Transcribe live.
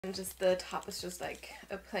And just the top is just like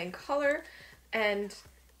a plain color, and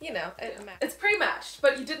you know, it's pretty matched,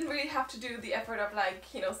 but you didn't really have to do the effort of like,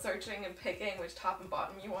 you know, searching and picking which top and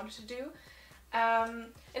bottom you wanted to do.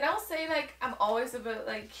 And I'll say like I'm always a bit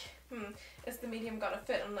like, is the medium gonna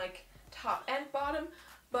fit on like top and bottom?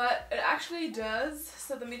 But it actually does,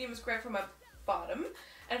 so the medium is great for my bottom.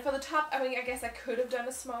 And for the top, I mean, I guess I could have done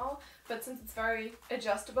a small, but since it's very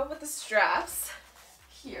adjustable with the straps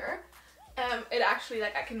here, it actually,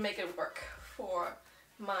 like, I can make it work for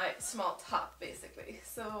my small top, basically.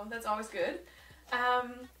 So that's always good.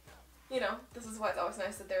 You know, this is why it's always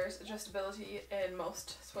nice that there's adjustability in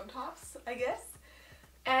most swim tops, I guess.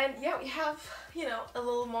 And yeah, we have, you know, a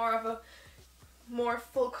little more of a more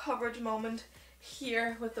full coverage moment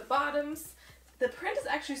here with the bottoms. The print is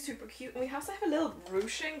actually super cute, and we also have a little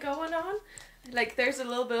ruching going on. Like, there's a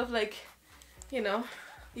little bit of like, you know,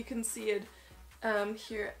 you can see it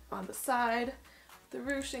here on the side, the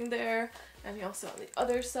ruching there, and also on the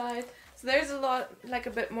other side. So there's a lot, like a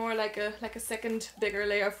bit more like a second bigger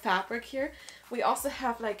layer of fabric here. We also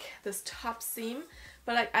have like this top seam,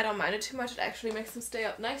 but like I don't mind it too much. It actually makes them stay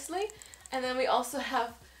up nicely. And then we also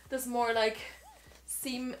have this more like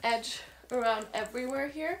seam edge around everywhere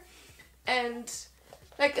here. And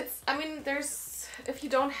like it's, I mean, there's, if you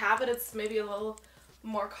don't have it, it's maybe a little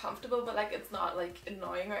more comfortable, but like it's not like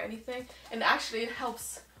annoying or anything. And actually it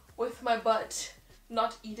helps with my butt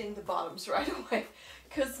not eating the bottoms right away,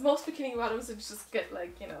 because most bikini bottoms would just get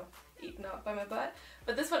like, you know, eaten up by my butt.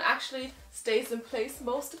 But this one actually stays in place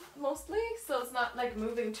mostly, so it's not like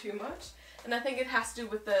moving too much. And I think it has to do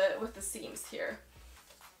with the seams here.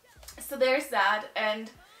 So there's that. And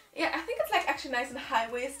yeah, I think it's like actually nice and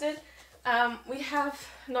high-waisted. We have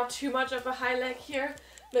not too much of a high leg here,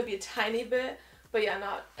 maybe a tiny bit, but yeah,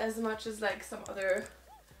 not as much as like some other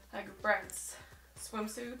like brands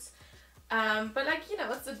swimsuits. But like, you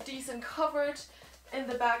know, it's a decent coverage. In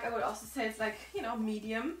the back, I would also say it's like, you know,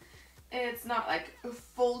 medium. It's not like a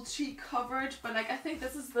full cheek coverage, but like I think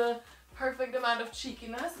this is the perfect amount of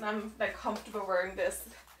cheekiness, and I'm like comfortable wearing this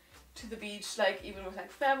to the beach, like even with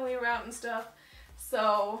like family around and stuff.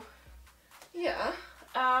 So yeah,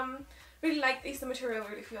 really like these. The material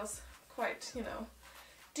really feels quite, you know,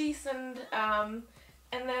 decent.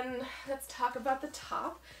 And then let's talk about the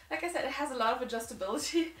top. Like I said, it has a lot of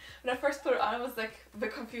adjustability. When I first put it on, I was like a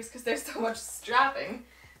bit confused because there's so much strapping,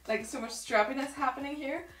 like so much strappiness happening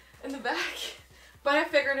here in the back. But I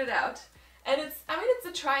figured it out. And it's, I mean, it's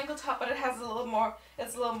a triangle top, but it has a little more,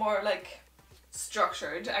 it's a little more like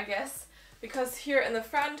structured, I guess. Because here in the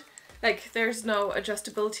front, like there's no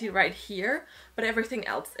adjustability right here, but everything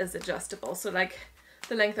else is adjustable. So like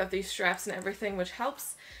the length of these straps and everything, which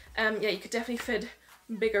helps. Yeah, you could definitely fit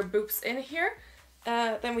bigger boobs in here.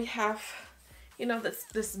 Then we have, you know,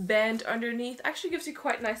 this band underneath. Actually gives you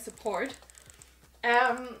quite nice support.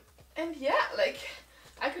 And yeah, like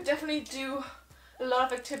I could definitely do a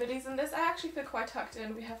lot of activities in this. I actually feel quite tucked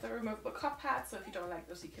in. We have the removable cup pads, so if you don't like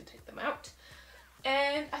those, you can take them out.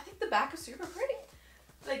 And I think the back is super pretty.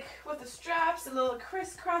 Like with the straps, a little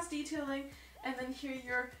crisscross detailing, and then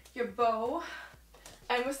here your bow.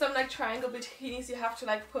 And with some like triangle bikinis, you have to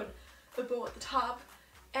like put a bow at the top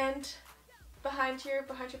and behind here,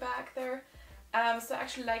 behind your back there. So I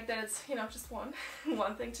actually like that it's, you know, just one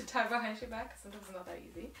thing to tie behind your back. Sometimes it's not that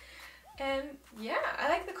easy. And yeah, I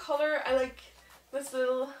like the color. I like this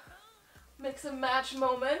little mix and match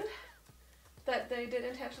moment that they did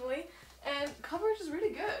intentionally. And coverage is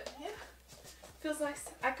really good. Yeah, feels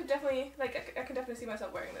nice. I could definitely, like, I can definitely see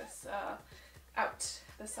myself wearing this out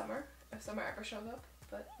this summer, if summer ever shows up.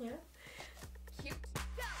 But yeah, cute.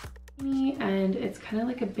 And it's kind of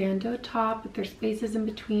like a bandeau top, but there's spaces in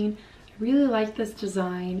between. I really like this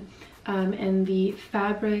design, and the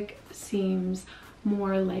fabric seems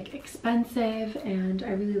more like expensive, and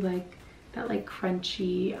I really like that like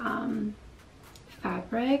crunchy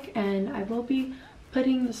fabric. And I will be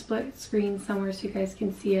putting the split screen somewhere so you guys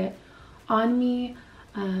can see it on me.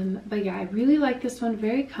 But yeah, I really like this one,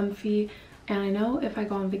 very comfy. And I know if I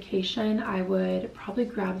go on vacation, I would probably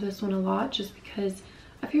grab this one a lot just because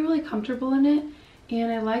I feel really comfortable in it.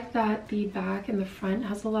 And I like that the back and the front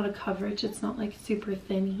has a lot of coverage. It's not like super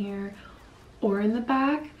thin here or in the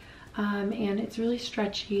back. And it's really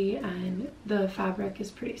stretchy, and the fabric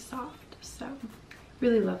is pretty soft. So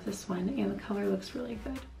really love this one, and the color looks really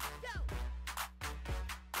good.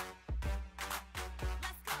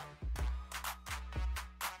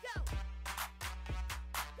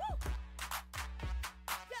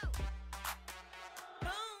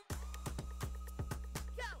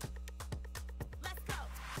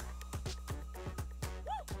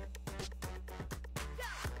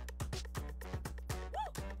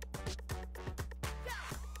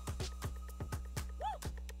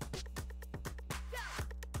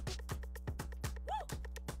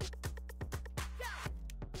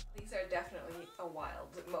 definitely a wild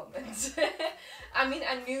moment. I mean,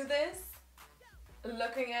 I knew this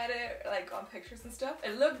looking at it like on pictures and stuff.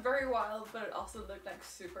 It looked very wild, but it also looked like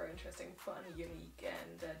super interesting, fun, unique,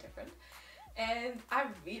 and different. And I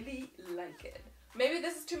really like it. Maybe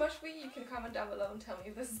this is too much for you. You can comment down below and tell me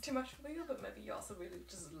if this is too much for you, but maybe you also really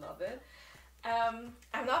just love it.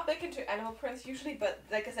 I'm not big into animal prints usually, but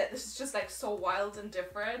like I said, this is just like so wild and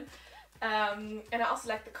different. And I also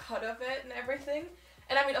like the cut of it and everything.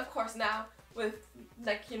 And I mean, of course, now with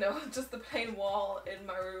like, you know, just the plain wall in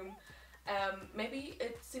my room, maybe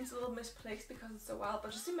it seems a little misplaced because it's so wild,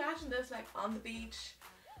 but just imagine this like on the beach,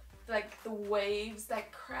 like the waves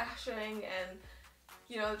like crashing, and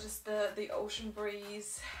you know, just the ocean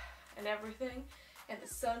breeze and everything, and the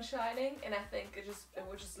sun shining, and I think it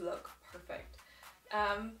would just look perfect.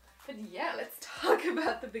 But yeah, let's talk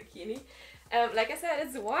about the bikini. Like I said,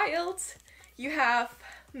 it's wild. You have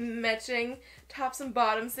matching tops and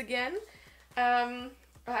bottoms again.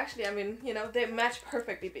 Actually, I mean, you know, they match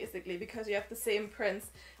perfectly basically, because you have the same prints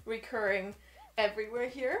recurring everywhere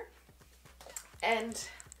here. And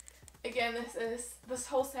again, this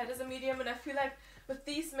whole set is a medium, and I feel like with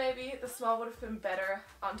these maybe the small would have been better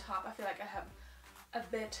on top. I feel like I have a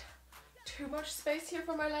bit too much space here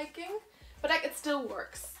for my liking, but like it still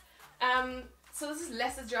works. So this is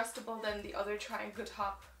less adjustable than the other triangle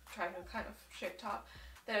kind of shaped top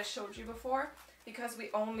that I showed you before, because we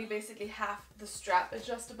only basically have the strap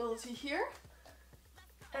adjustability here,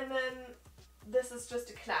 and then this is just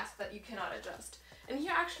a clasp that you cannot adjust. And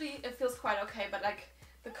here actually it feels quite okay, but like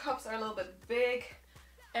the cups are a little bit big,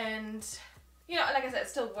 and you know, like I said, it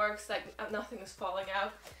still works, like nothing is falling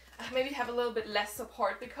out. I maybe have a little bit less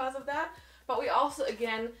support because of that, but we also,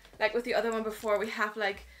 again, like with the other one before, we have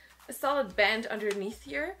like a solid band underneath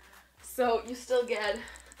here, so you still get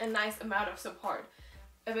a nice amount of support.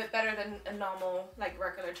 A bit better than a normal, like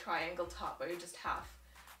regular triangle top where you just have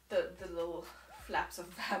the little flaps of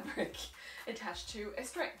fabric attached to a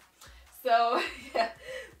string. So yeah,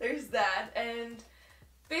 there's that. And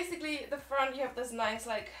basically the front, you have this nice,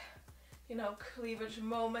 like, you know, cleavage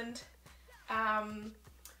moment. And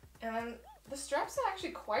then the straps are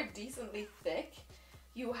actually quite decently thick.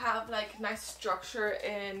 You have like nice structure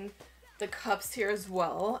in the cups here as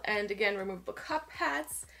well. And again, removable cup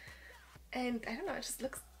pads. And I don't know,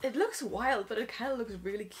 it looks wild, but it kind of looks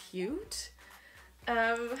really cute.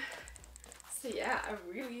 So yeah, I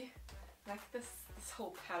really like this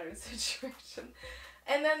whole pattern situation.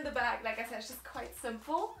 And then the bag, like I said, it's just quite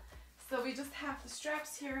simple. So we just have the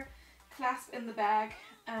straps here, clasp in the bag,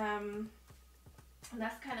 and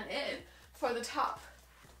that's kind of it for the top.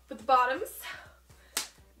 But the bottoms,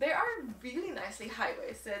 they are really nicely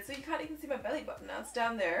high-waisted, so you can't even see my belly button now, it's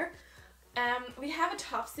down there. We have a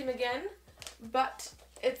top seam again, but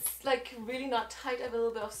it's like really not tight. I have a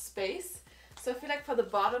little bit of space. So I feel like for the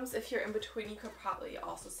bottoms, if you're in between, you could probably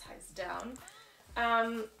also size down.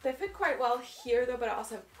 They fit quite well here though, but I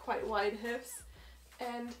also have quite wide hips.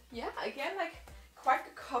 And yeah, again, like quite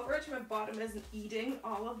good coverage. My bottom isn't eating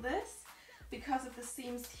all of this because of the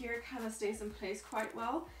seams here, kind of stays in place quite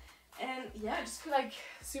well. And yeah, I just feel like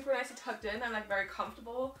super nicely tucked in. I'm like very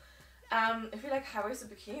comfortable. If you like high-waisted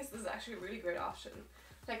bikinis, this is actually a really great option.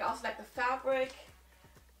 Like also like the fabric.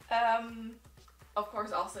 Of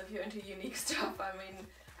course also if you're into unique stuff. I mean,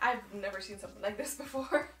 I've never seen something like this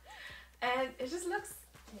before. And it just looks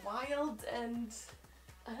wild, and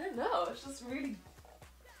I don't know, it's just really,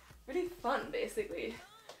 really fun basically.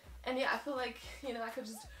 And yeah, I feel like, you know, I could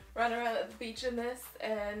just run around at the beach in this,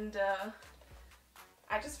 and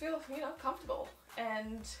I just feel, you know, comfortable.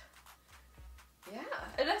 And yeah,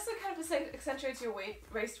 it also kind of accentuates your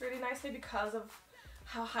waist really nicely because of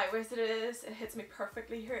how high-waisted it is. It hits me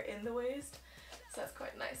perfectly here in the waist, so that's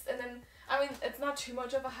quite nice. And then, I mean, it's not too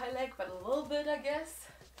much of a high leg, but a little bit, I guess.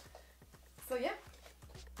 So yeah.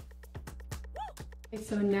 Okay,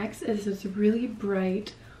 so next is this really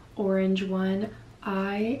bright orange one.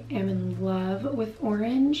 I am in love with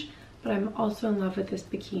orange, but I'm also in love with this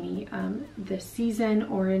bikini. This season,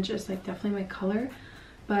 orange is like definitely my color,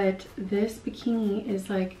 but this bikini is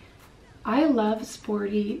like, I love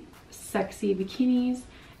sporty, sexy bikinis,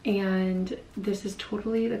 and this is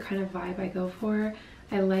totally the kind of vibe I go for.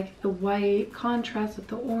 I like the white contrast with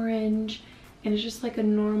the orange, and it's just like a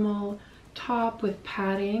normal top with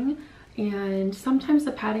padding, and sometimes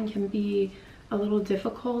the padding can be a little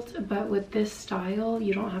difficult, but with this style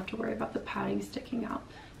you don't have to worry about the padding sticking out,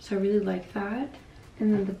 so I really like that.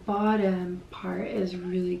 And then the bottom part is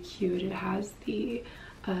really cute. It has the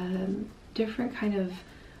different kind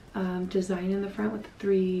of design in the front with the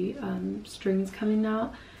three strings coming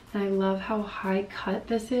out, and I love how high cut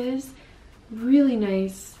this is. Really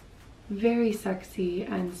nice, very sexy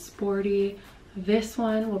and sporty. This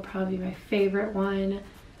one will probably be my favorite one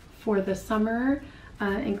for the summer,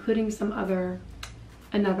 including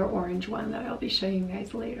another orange one that I'll be showing you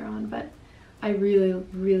guys later on, but I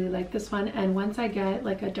really like this one. And once I get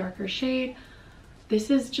like a darker shade, this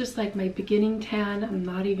is just like my beginning tan. I'm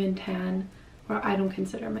not even tan, or I don't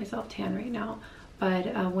consider myself tan right now, but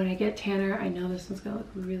when I get tanner, I know this one's gonna look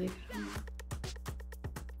really good on me.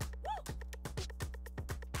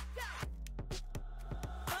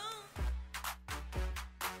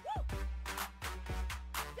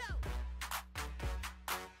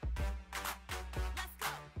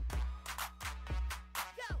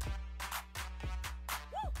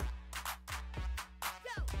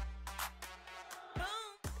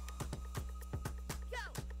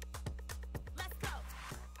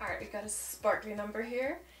 Alright, we got a sparkly number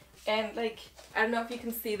here, and like, I don't know if you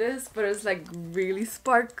can see this, but it's like really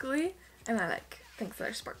sparkly, and I like things that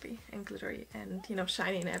are sparkly and glittery and, you know,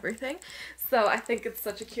 shiny and everything, so I think it's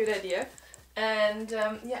such a cute idea. And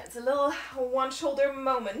yeah, it's a little one shoulder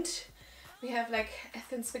moment. We have like a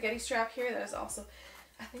thin spaghetti strap here that is also,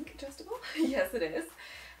 I think, adjustable. Yes, it is.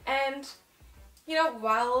 And you know,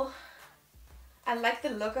 while I like the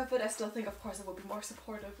look of it, I still think of course it would be more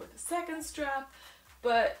supportive with a second strap.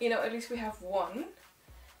 But, you know, at least we have one.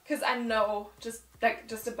 Because I know just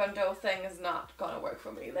a bandeau thing is not gonna work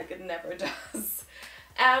for me. Like, it never does.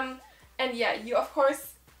 And yeah, you of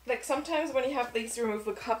course, like sometimes when you have these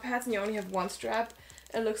removable cup pads and you only have one strap,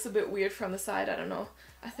 it looks a bit weird from the side. I don't know.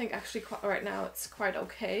 I think actually right now it's quite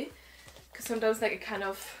okay. Because sometimes like it kind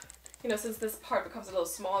of, you know, since this part becomes a little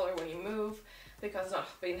smaller when you move, because it's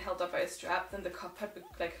not being held up by a strap, then the cup pad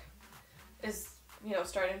like is, you know,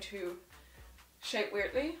 starting to shape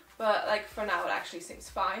weirdly, but like for now it actually seems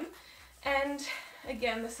fine. And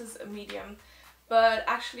again, this is a medium, but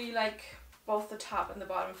actually like both the top and the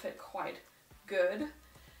bottom fit quite good.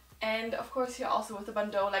 And of course here also with the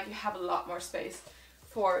bandeau, like you have a lot more space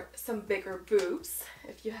for some bigger boobs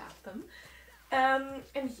if you have them.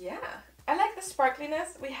 And yeah, I like the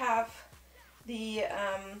sparkliness. We have the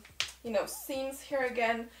you know, seams here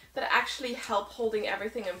again that actually help holding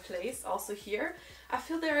everything in place. Also here, I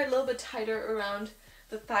feel they're a little bit tighter around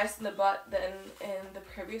the thighs and the butt than in the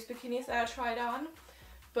previous bikinis that I tried on.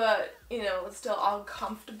 But, you know, it's still all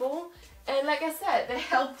comfortable. And like I said, they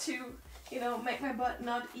help to, you know, make my butt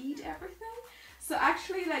not eat everything. So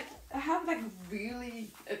actually, like, I have like really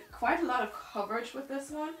quite a lot of coverage with this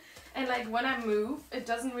one. And like when I move, it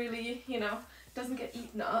doesn't really, you know, doesn't get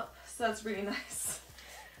eaten up. So that's really nice.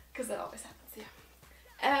 Because that always happens,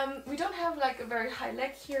 yeah. We don't have like a very high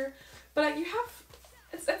leg here, but like you have,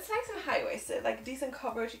 it's nice and high-waisted, like decent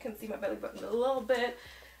coverage. You can see my belly button a little bit.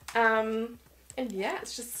 And yeah,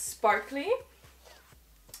 it's just sparkly.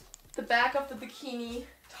 The back of the bikini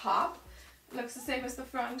top looks the same as the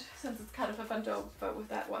front, since it's kind of a bandeau but with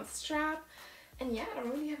that one strap. And yeah, I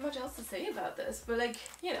don't really have much else to say about this, but like,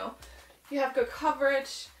 you know, you have good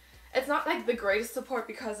coverage. It's not like the greatest support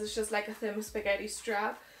because it's just like a thin spaghetti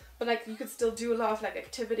strap, but like you could still do a lot of like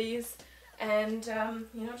activities and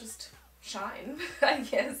you know, just shine, I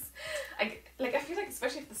guess. I feel like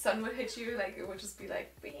especially if the sun would hit you, like it would just be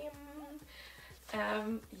like beam.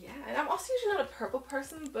 Yeah, and I'm also usually not a purple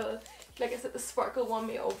person, but like I said, the sparkle won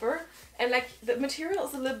me over. And like the material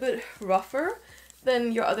is a little bit rougher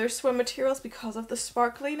than your other swim materials because of the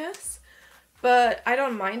sparkliness, but I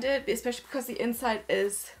don't mind it, especially because the inside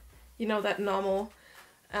is, you know, that normal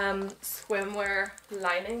swimwear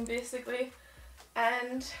lining basically.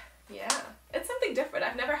 And yeah, it's something different.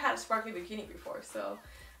 I've never had a sparkly bikini before, so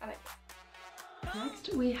I like it.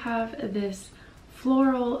 Next we have this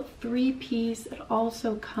floral three-piece. It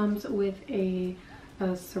also comes with a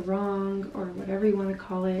sarong or whatever you want to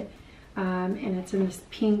call it, and it's in this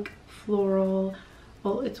pink floral,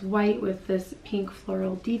 well, it's white with this pink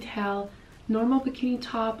floral detail. Normal bikini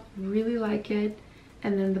top, really like it.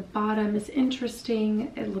 And then the bottom is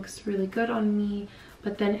interesting. It looks really good on me,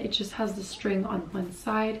 but then it just has the string on one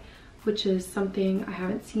side, which is something I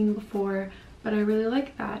haven't seen before, but I really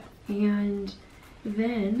like that. And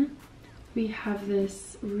then we have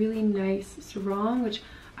this really nice sarong, which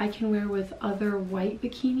I can wear with other white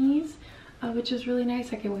bikinis, which is really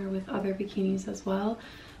nice. I can wear with other bikinis as well.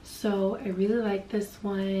 So I really like this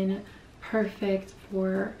one. Perfect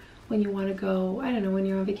for when you want to go, I don't know, when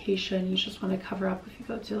you're on vacation, you just want to cover up. If you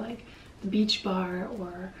go to like the beach bar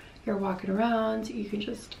or you're walking around, you can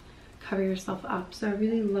just cover yourself up. So I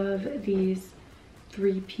really love these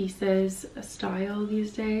three pieces style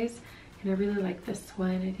these days, and I really like this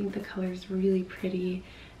one. I think the color is really pretty,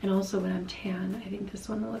 and also when I'm tan, I think this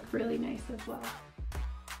one will look really nice as well.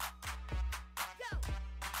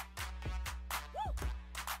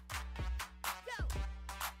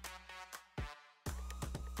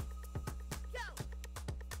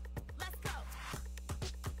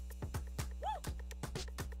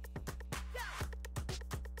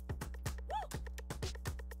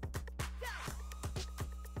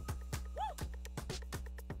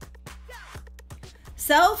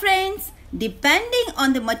 So friends, depending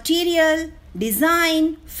on the material,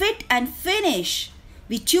 design, fit and finish,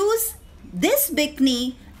 we choose this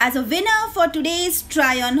bikini as a winner for today's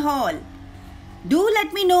try-on haul. Do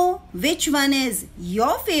let me know which one is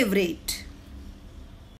your favorite.